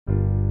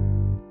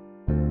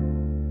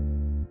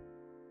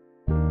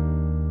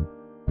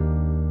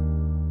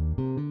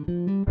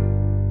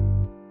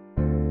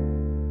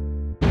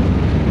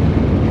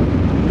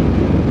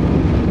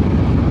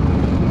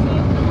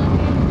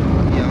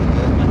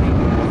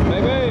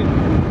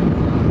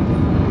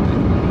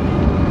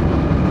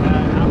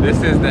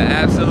this is the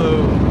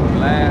absolute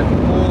last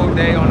full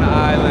day on the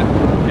island.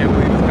 Can't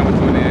believe it's coming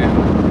to an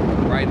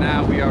end. Right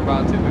now we are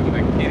about to do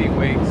the kitty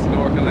wake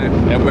snorkeling,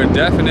 and we're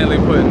definitely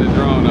putting the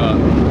drone up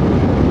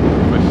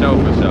for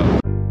sure, for sure.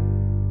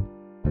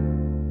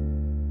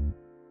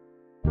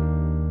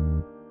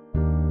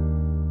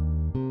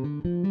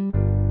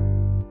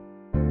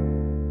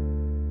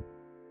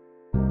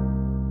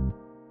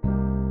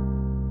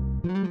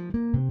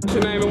 What's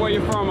your name and where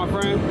you from, my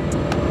friend?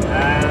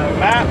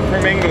 Matt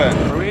from England.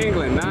 From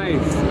England,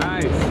 nice,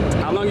 nice.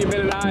 How long you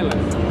been in the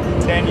island?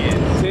 10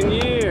 years. 10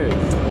 years.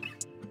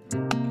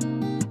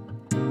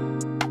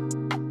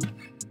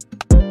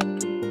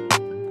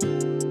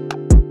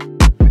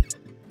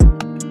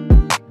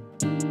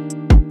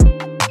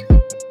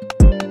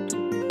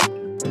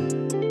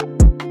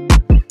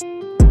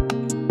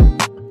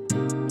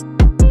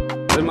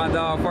 This is my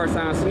dog first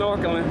time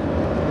snorkeling.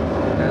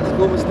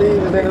 Scuba Steve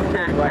is in the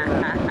right now.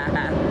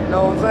 You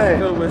know what I'm saying?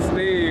 Scuba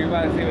Steve,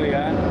 about to see what he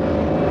got.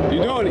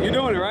 You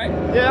doing it, right?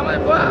 Yeah,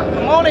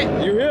 I'm on it.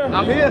 You here?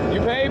 I'm here. You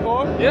paid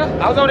for it? Yeah,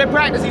 I was on there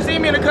practice. You see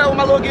me in the cut with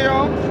my little gear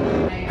on?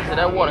 So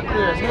that water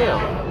clear as hell.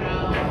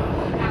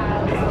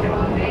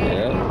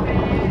 Yeah.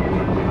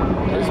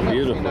 It's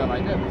beautiful.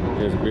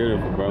 It's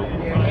beautiful, bro.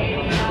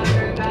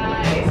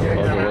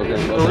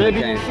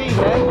 Caribbean Sea,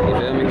 man. You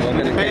feel me?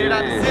 Welcome to Made it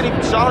out the CAYMAN. city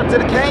from Charlotte to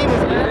the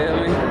Caymans, You man. feel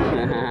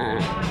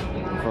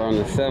me? From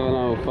the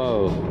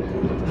 704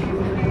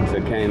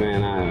 to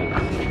Cayman Islands.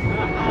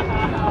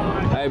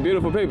 Hey,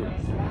 beautiful people.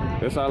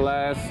 This our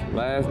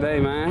last day,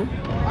 man.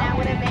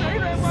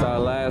 It's our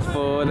last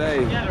full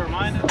day.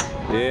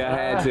 Yeah, I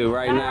had to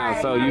right now.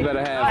 So you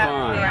better have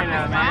fun.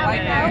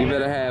 You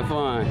better have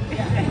fun.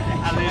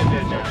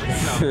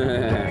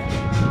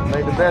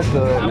 Make the best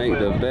of it. Make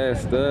the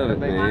best of it,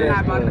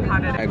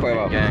 man. Hey,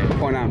 Quavo,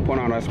 point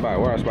out that spot.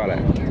 Where our spot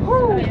at?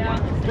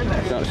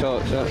 Show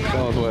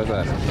us where it's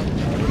at.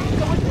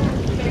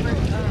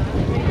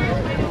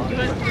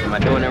 Am I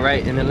doing it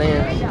right in the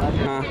lens?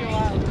 Huh?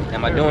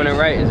 Am I doing it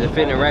right? Is it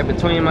fitting right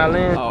between my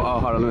lens? Oh,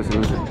 hold on,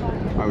 listen.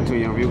 Right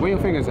between your view. Where your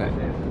fingers at?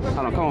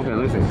 Hold on, come on, Phil.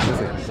 Listen.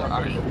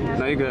 Sorry.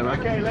 No, you good, man.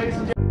 Okay, ladies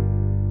and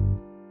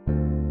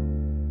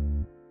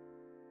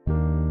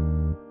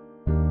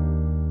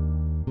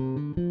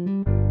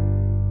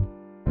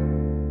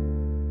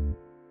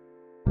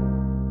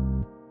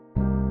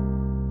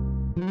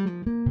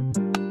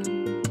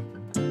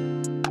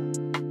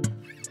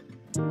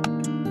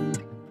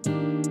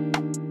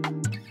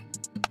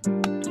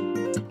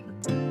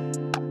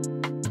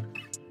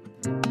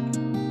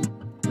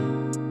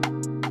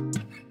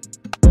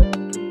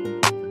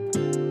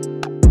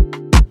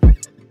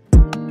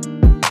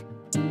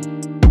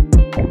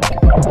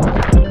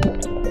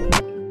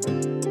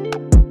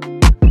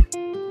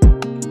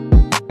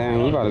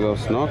we about to go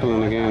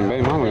snorkeling again.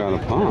 Baby mama got a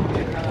pump.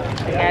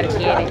 Gotta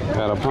get it.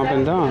 Got a pump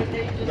and dump.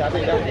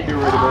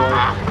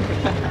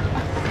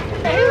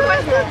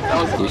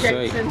 You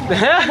straight.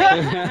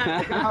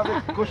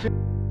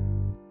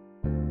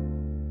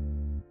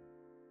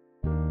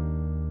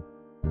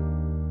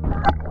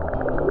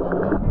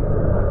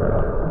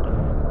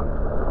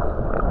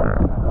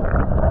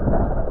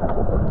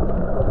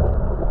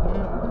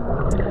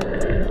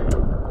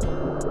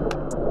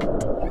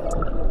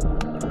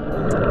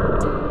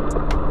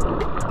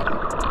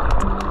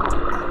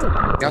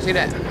 Y'all see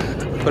that?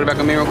 Put it back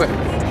on me real quick.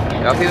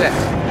 Y'all see that?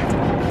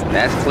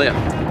 That's clear.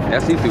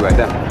 That's see-through right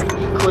there.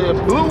 Clear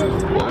blue.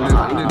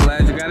 I'm just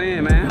glad you got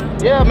in, man.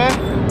 Yeah, man.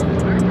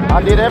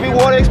 I did every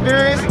water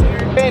experience.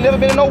 Ain't never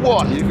been in no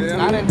water. You feel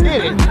me? I done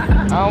did it.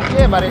 I don't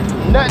care about it.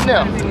 Nothing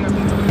else.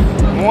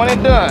 One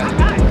and done.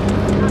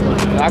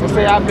 I can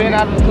say I've been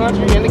out of the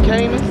country in the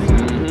Caymans,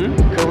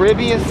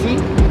 Caribbean Sea.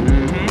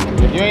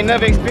 If you ain't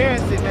never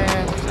experienced it,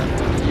 man,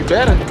 you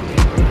better.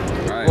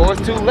 Right. Before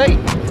it's too late.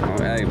 Oh,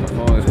 hey,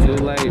 before it's too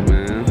late,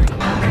 man.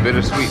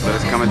 Bittersweet, but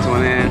it's coming to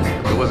an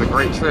end. It was a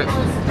great trip.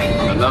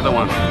 Another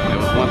one. It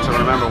was one to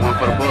remember, one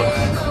for the books.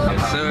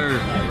 Yes, sir.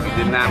 If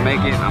you did not make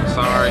it, I'm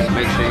sorry.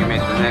 Make sure you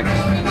make the next.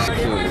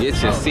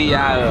 Get your C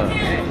out of.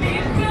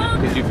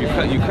 Because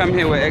if you come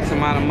here with X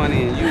amount of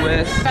money in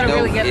US,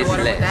 really get the it's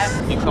water with less.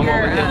 that. You come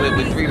over here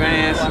with 3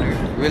 bands,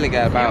 you really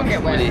got about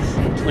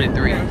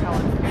 23.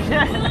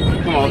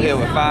 Come over here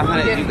with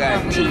 500, you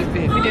got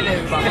 250. We did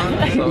it,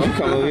 Bahama. So you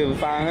come over here with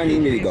 500, you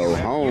need to go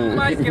home. You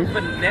might give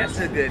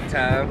Vanessa a good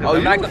time. Oh,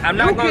 I'm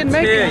not going to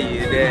tell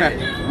you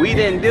that we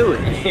didn't do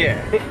it.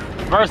 Yeah.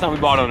 First time we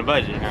bought on a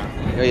budget, huh?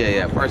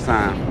 Yeah. First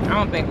time. I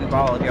don't think we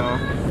balled, y'all.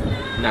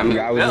 I mean,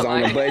 I was just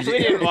on a budget. We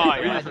didn't ball,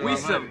 y'all. We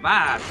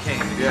survived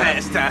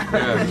last time.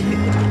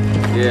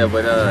 Yeah,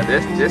 but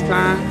this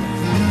time,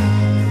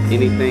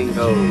 anything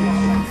goes.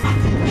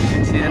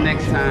 Until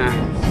next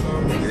time,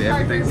 get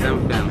everything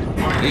seven family.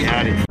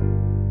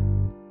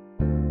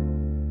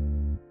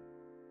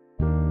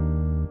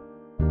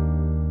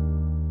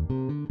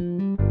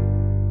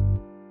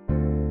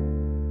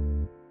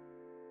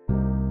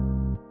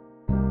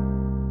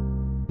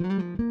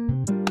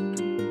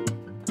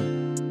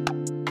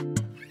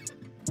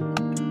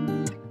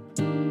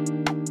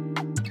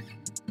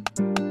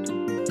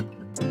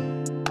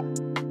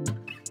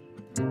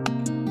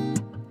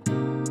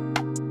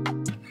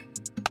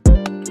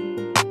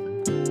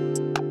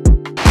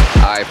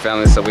 Alright,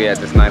 family, so we had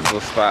this nice little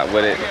spot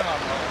with it.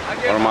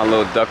 One of my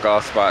little duck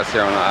off spots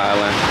here on the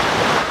island.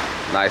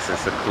 Nice and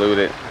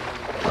secluded.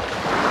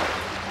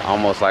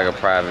 Almost like a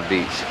private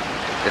beach.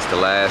 It's the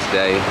last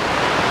day.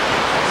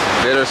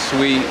 It's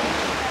bittersweet,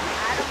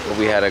 but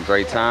we had a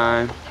great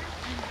time.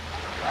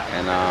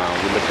 And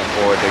we're looking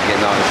forward to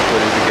getting all this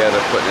footage together,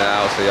 putting it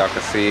out so y'all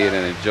can see it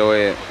and enjoy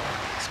it,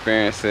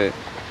 experience it,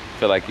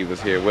 feel like you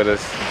was here with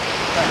us.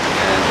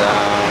 And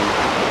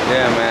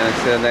yeah, man,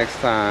 until next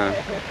time,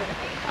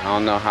 I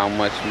don't know how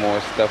much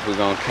more stuff we're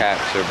gonna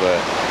capture,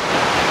 but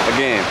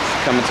again,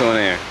 it's coming to an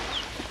end.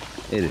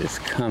 It is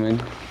coming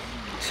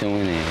to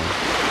an end.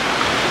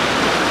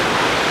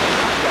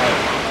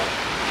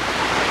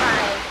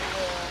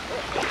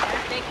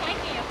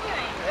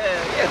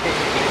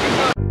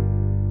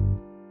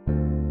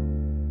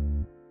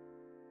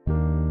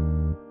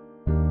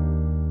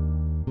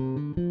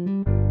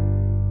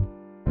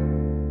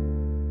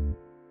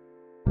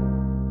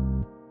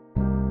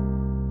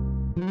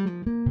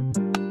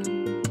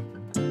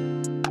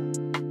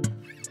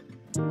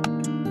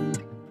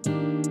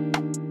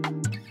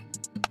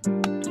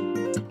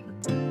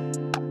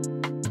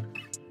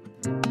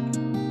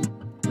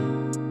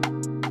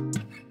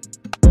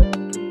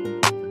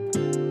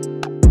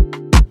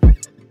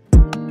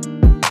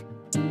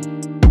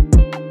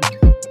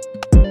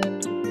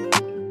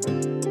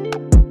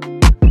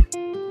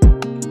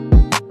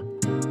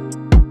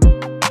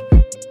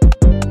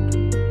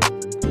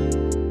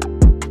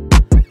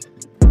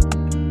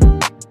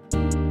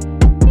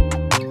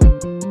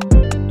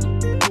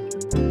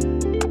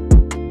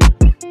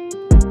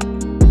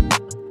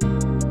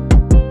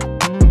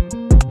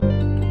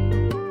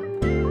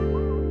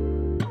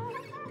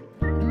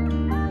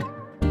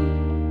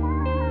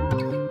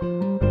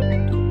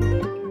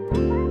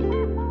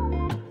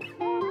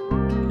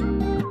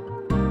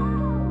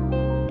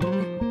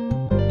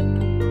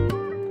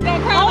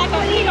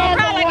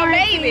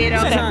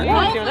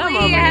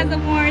 Hopefully it has a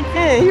warranty.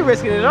 Yeah, he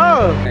risking it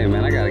all. Hey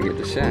man, I gotta get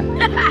the shot.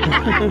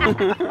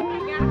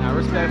 Not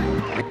respectful.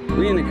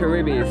 We in the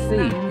Caribbean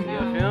Sea. You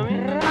feel me?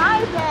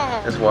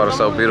 This water's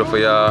so beautiful,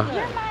 y'all.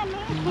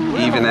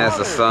 Even as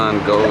the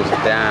sun goes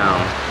down,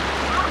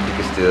 you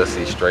can still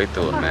see straight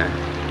through it, man.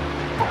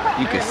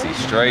 You can see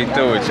straight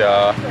through it,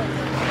 y'all.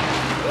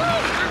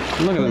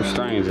 Look at them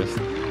strangers.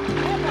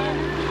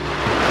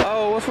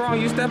 Oh, what's wrong?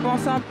 You step on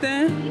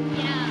something?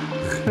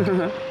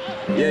 Yeah.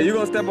 Yeah, you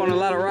gonna step on a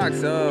lot of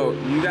rocks, so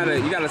you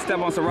gotta step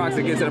on some rocks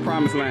to get to the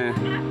promised land.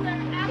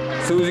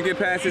 As soon as you get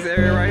past this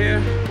area right here,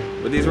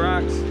 with these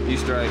rocks, you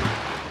straight.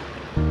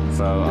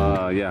 So,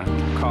 yeah,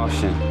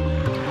 caution.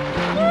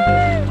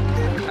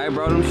 Hey,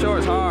 bro, them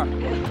shorts hard. I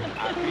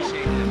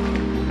appreciate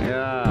it.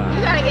 Yeah.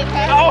 You gotta get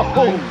past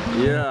Oh!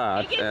 Yeah, I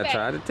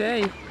tried to tell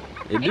you.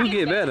 It do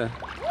get better.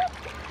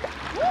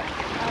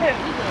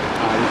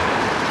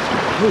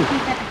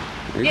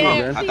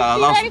 Yeah, I thought I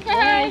lost it.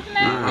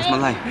 Nah, Lost my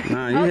life.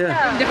 Nah, you here.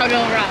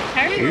 don't rock.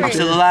 I'm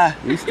still alive.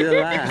 You still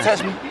alive.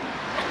 Touch me.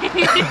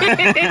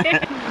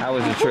 How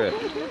was your trip?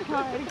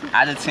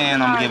 Out of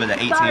 10, I'm gonna give it an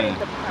 18.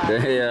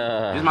 This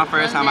is my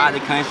first time out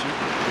of the country.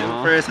 This is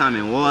my first time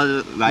in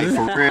water, like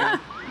for real.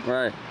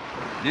 Right.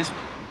 This,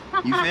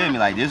 you feel me?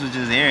 Like this was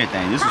just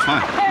everything. This was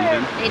fun. You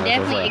feel me? It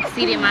definitely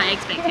exceeded my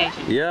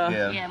expectations.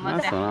 Yeah? Yeah,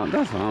 most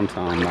That's what I'm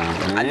talking about,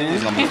 man. I knew it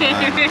was gonna be fun.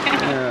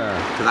 Yeah.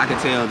 Cause I could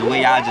tell the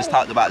way y'all just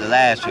talked about the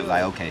last trip.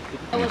 Like, okay,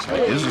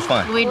 this was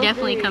fun. We're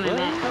definitely coming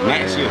back.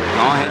 Next year, go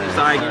ahead.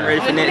 Sorry, get ready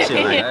for next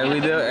year. Like, Hey, we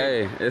do.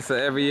 Hey, it's an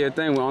every year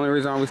thing. The only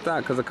reason why we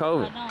stopped because of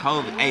COVID.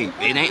 COVID, hey,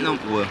 it ain't no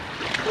well.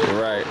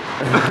 Right.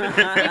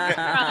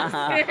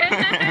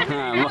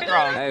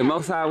 Hey,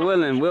 most high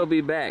willing, we'll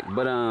be back.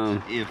 But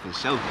Yeah, for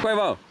sure.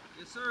 Quavo.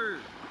 Yes, sir.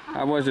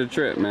 How was your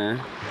trip, man?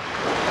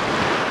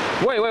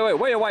 Wait,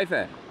 where your wife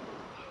at?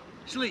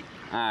 Sleep.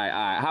 All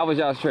right. How was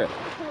y'all's trip?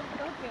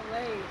 I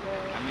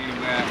mean,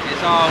 bruh,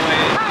 it's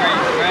always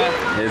great, bruh.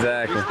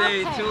 Exactly. We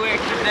stayed 2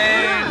 extra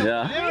days.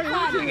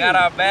 Yeah. We got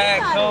our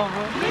bags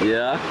over.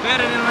 Yeah.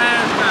 Better than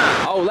last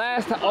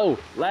time.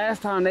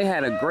 Last time they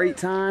had a great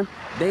time.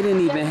 They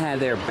didn't even have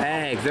their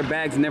bags. Their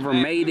bags never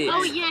made it.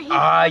 Oh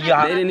yeah.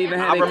 Yeah. They didn't even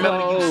have I their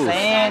remember clothes. you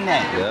saying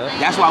that. Yeah.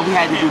 That's why we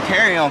had to do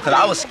carry-on, because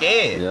I was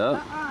scared.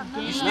 Yep. I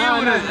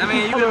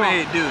mean, you would've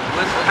made it do.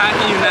 How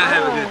can you not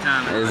have a good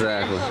time?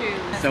 Exactly.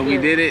 So we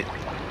did it.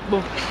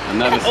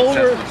 Another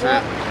successful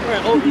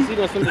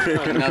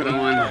trip. Another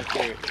one.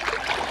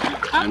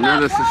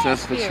 Another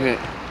successful trip.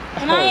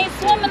 And I ain't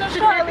swimming in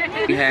short.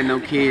 We had no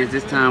kids.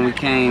 This time we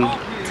came.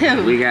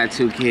 We got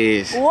 2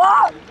 kids.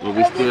 What? But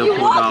we still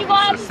pulled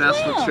off a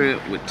successful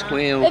trip with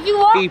 12 If you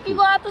walk, people. you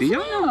go out to Do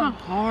y'all swim. know how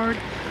hard?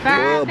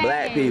 12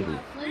 black people.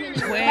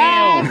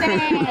 12.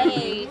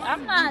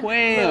 I'm not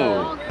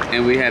 12.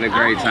 And we had a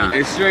great time.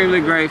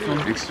 Extremely grateful,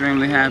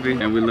 extremely happy,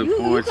 and we look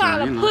forward to,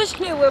 you know, push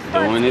me with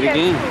doing it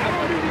again.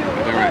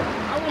 All right.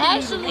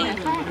 Actually, I'm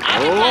kind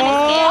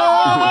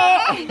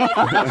of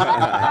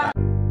scared.